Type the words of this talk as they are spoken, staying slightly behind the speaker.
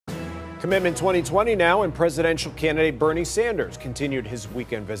Commitment 2020 now, and presidential candidate Bernie Sanders continued his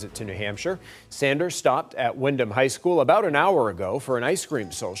weekend visit to New Hampshire. Sanders stopped at Wyndham High School about an hour ago for an ice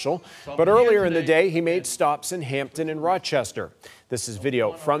cream social, but earlier in the day he made stops in Hampton and Rochester. This is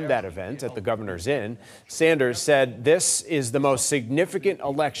video from that event at the Governor's Inn. Sanders said this is the most significant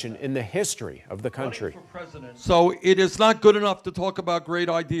election in the history of the country. So it is not good enough to talk about great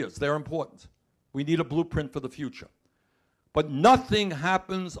ideas. They're important. We need a blueprint for the future. But nothing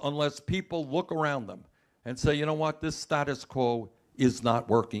happens unless people look around them and say, you know what, this status quo is not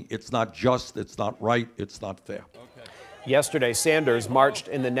working. It's not just, it's not right, it's not fair. Okay. Yesterday, Sanders marched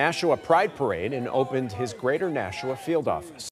in the Nashua Pride Parade and opened his Greater Nashua field office.